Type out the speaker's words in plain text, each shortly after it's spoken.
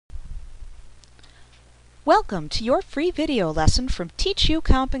Welcome to your free video lesson from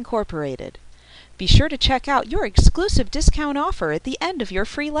TeachUComp Incorporated. Be sure to check out your exclusive discount offer at the end of your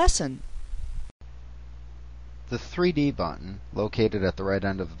free lesson. The 3D button, located at the right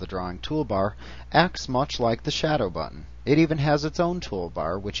end of the drawing toolbar, acts much like the shadow button. It even has its own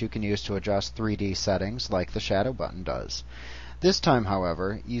toolbar, which you can use to adjust 3D settings like the shadow button does. This time,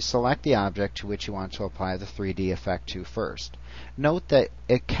 however, you select the object to which you want to apply the 3D effect to first. Note that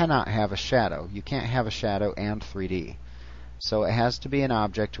it cannot have a shadow. You can't have a shadow and 3D. So it has to be an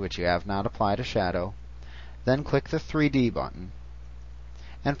object to which you have not applied a shadow. Then click the 3D button.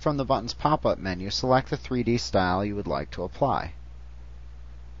 And from the button's pop-up menu, select the 3D style you would like to apply.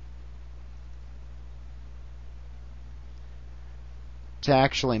 To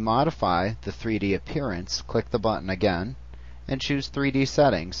actually modify the 3D appearance, click the button again and choose 3D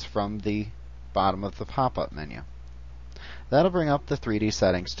settings from the bottom of the pop-up menu. That'll bring up the 3D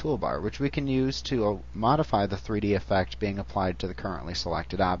settings toolbar, which we can use to modify the 3D effect being applied to the currently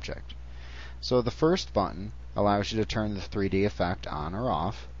selected object. So the first button allows you to turn the 3D effect on or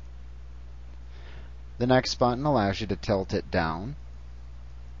off. The next button allows you to tilt it down,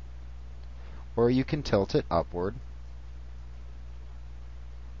 or you can tilt it upward.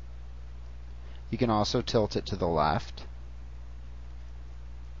 You can also tilt it to the left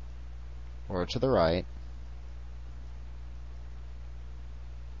or to the right.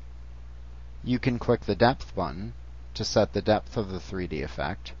 You can click the depth button to set the depth of the 3D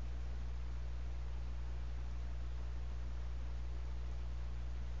effect.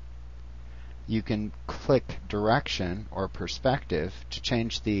 You can click direction or perspective to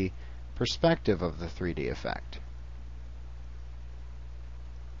change the perspective of the 3D effect.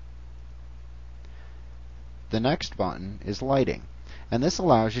 The next button is lighting, and this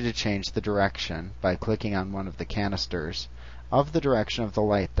allows you to change the direction by clicking on one of the canisters of the direction of the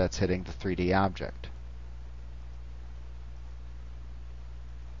light that's hitting the 3D object.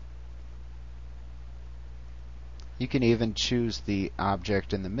 You can even choose the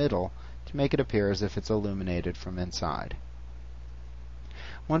object in the middle to make it appear as if it's illuminated from inside.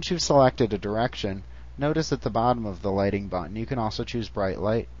 Once you've selected a direction, notice at the bottom of the lighting button you can also choose bright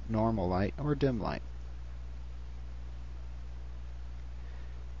light, normal light, or dim light.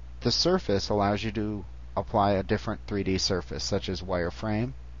 The surface allows you to apply a different 3D surface, such as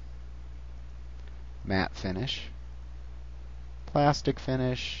wireframe, matte finish, plastic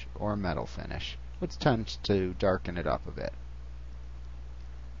finish, or metal finish, which tends to darken it up a bit.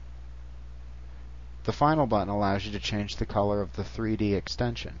 The final button allows you to change the color of the 3D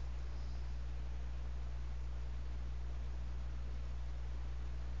extension.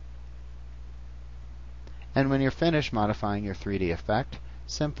 And when you're finished modifying your 3D effect,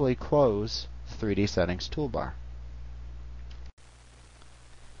 simply close the 3D settings toolbar.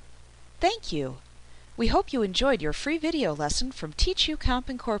 Thank you. We hope you enjoyed your free video lesson from TeachUComp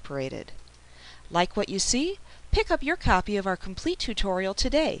Incorporated. Like what you see? Pick up your copy of our complete tutorial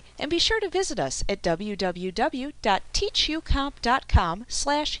today and be sure to visit us at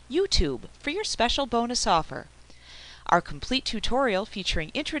www.teachucomp.com/YouTube for your special bonus offer. Our complete tutorial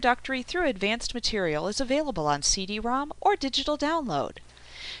featuring introductory through advanced material is available on CD-ROM or digital download.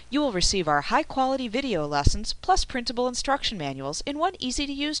 You will receive our high-quality video lessons plus printable instruction manuals in one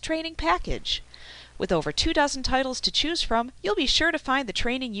easy-to-use training package. With over 24 titles to choose from, you'll be sure to find the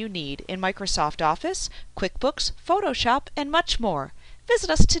training you need in Microsoft Office, QuickBooks, Photoshop, and much more. Visit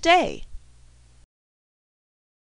us today.